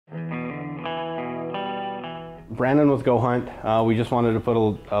Brandon with goHUNT. We just wanted to put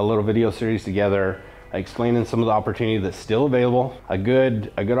a little video series together explaining some of the opportunity that's still available. A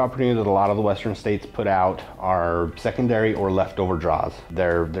good opportunity that a lot of the western states put out are secondary or leftover draws.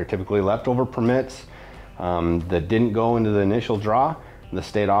 They're typically leftover permits that didn't go into the initial draw. The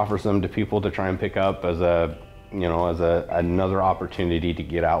state offers them to people to try and pick up as another opportunity to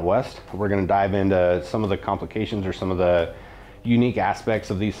get out west. We're going to dive into some of the complications or some of the unique aspects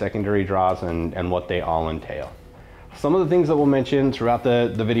of these secondary draws and what they all entail. Some of the things that we'll mention throughout the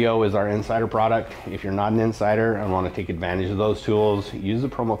video is our insider product. If you're not an insider and want to take advantage of those tools, use the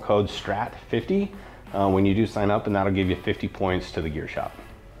promo code STRAT50 when you do sign up, and that'll give you 50 points to the gear shop.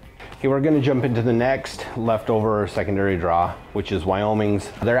 Okay, we're going to jump into the next leftover secondary draw, which is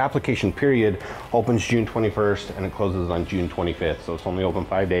Wyoming's. Their application period opens June 21st and it closes on June 25th, so it's only open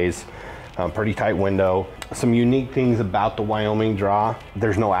 5 days. Pretty tight window. Some unique things about the Wyoming draw: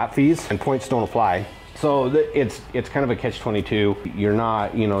 there's no app fees and points don't apply. So it's kind of a catch-22. You're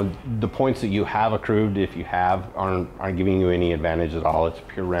not, the points that you have accrued, if you have, aren't giving you any advantage at all. It's a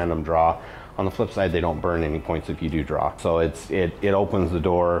pure random draw. On the flip side, they don't burn any points if you do draw. So it opens the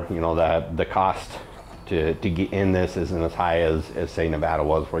door. The cost to get in this isn't as high as say Nevada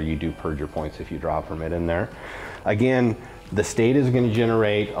was, where you do purge your points if you draw a permit in there. Again, the state is going to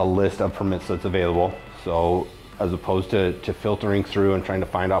generate a list of permits that's available. So as opposed to filtering through and trying to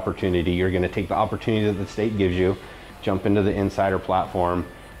find opportunity, you're going to take the opportunity that the state gives you, jump into the insider platform,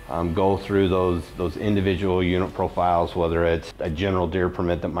 go through those individual unit profiles, whether it's a general deer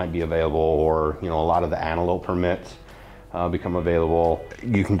permit that might be available, or a lot of the antelope permits become available.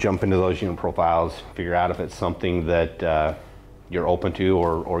 You can jump into those unit profiles, figure out if it's something that you're open to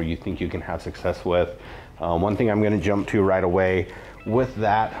or you think you can have success with. One thing I'm going to jump to right away with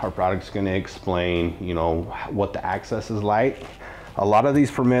that, our product's going to explain what the access is like. A lot of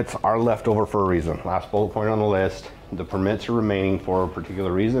these permits are left over for a reason. Last bullet point on the list, the permits are remaining for a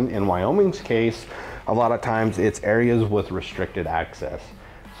particular reason. In Wyoming's case, a lot of times it's areas with restricted access.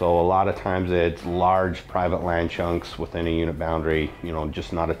 So a lot of times it's large private land chunks within a unit boundary,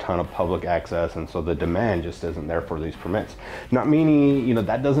 just not a ton of public access, and so the demand just isn't there for these permits. Not meaning,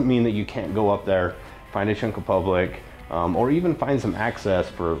 that doesn't mean that you can't go up there, find a chunk of public, or even find some access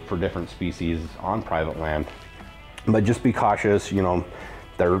for different species on private land. But just be cautious,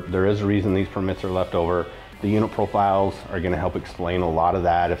 there is a reason these permits are left over. The unit profiles are going to help explain a lot of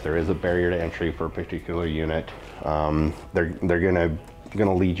that. If there is a barrier to entry for a particular unit, they're going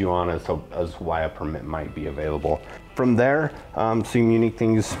to lead you on as to why a permit might be available. From there, some unique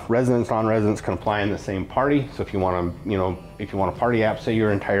things: residents, non-residents can apply in the same party. So if you want a party app, say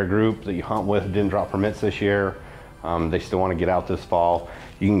your entire group that you hunt with didn't drop permits this year, they still want to get out this fall,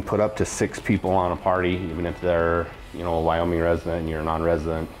 you can put up to 6 people on a party, even if they're a Wyoming resident and you're a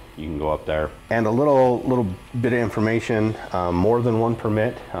non-resident. You can go up there. And a little bit of information: more than one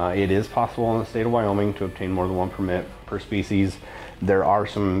permit. It is possible in the state of Wyoming to obtain more than one permit per species. There are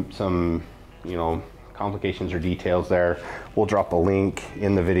some complications or details there. We'll drop a link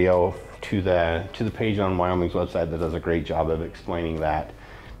in the video to the page on Wyoming's website that does a great job of explaining that,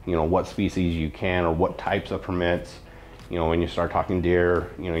 what species you can, or what types of permits. When you start talking deer,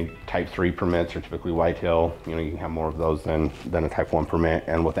 type 3 permits are typically whitetail. You can have more of those than a type 1 permit.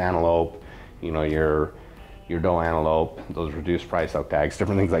 And with antelope, your doe antelope, those reduced price elk tags,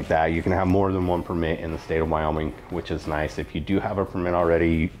 different things like that, you can have more than one permit in the state of Wyoming, which is nice. If you do have a permit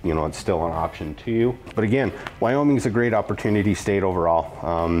already, it's still an option to you. But again, Wyoming's a great opportunity state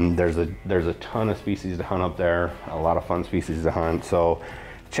overall. There's a ton of species to hunt up there, a lot of fun species to hunt. So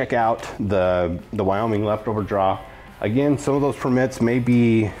check out the Wyoming leftover draw. Again, some of those permits may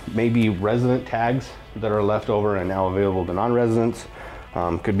be resident tags that are left over and now available to non-residents.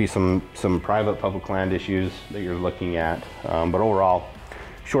 Could be some private public land issues that you're looking at. But overall,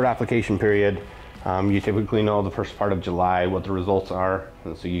 short application period. You typically know the first part of July what the results are,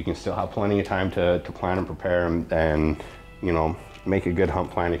 and so you can still have plenty of time to plan and prepare and make a good hunt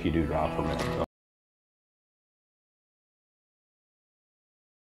plan if you do draw a permit. So.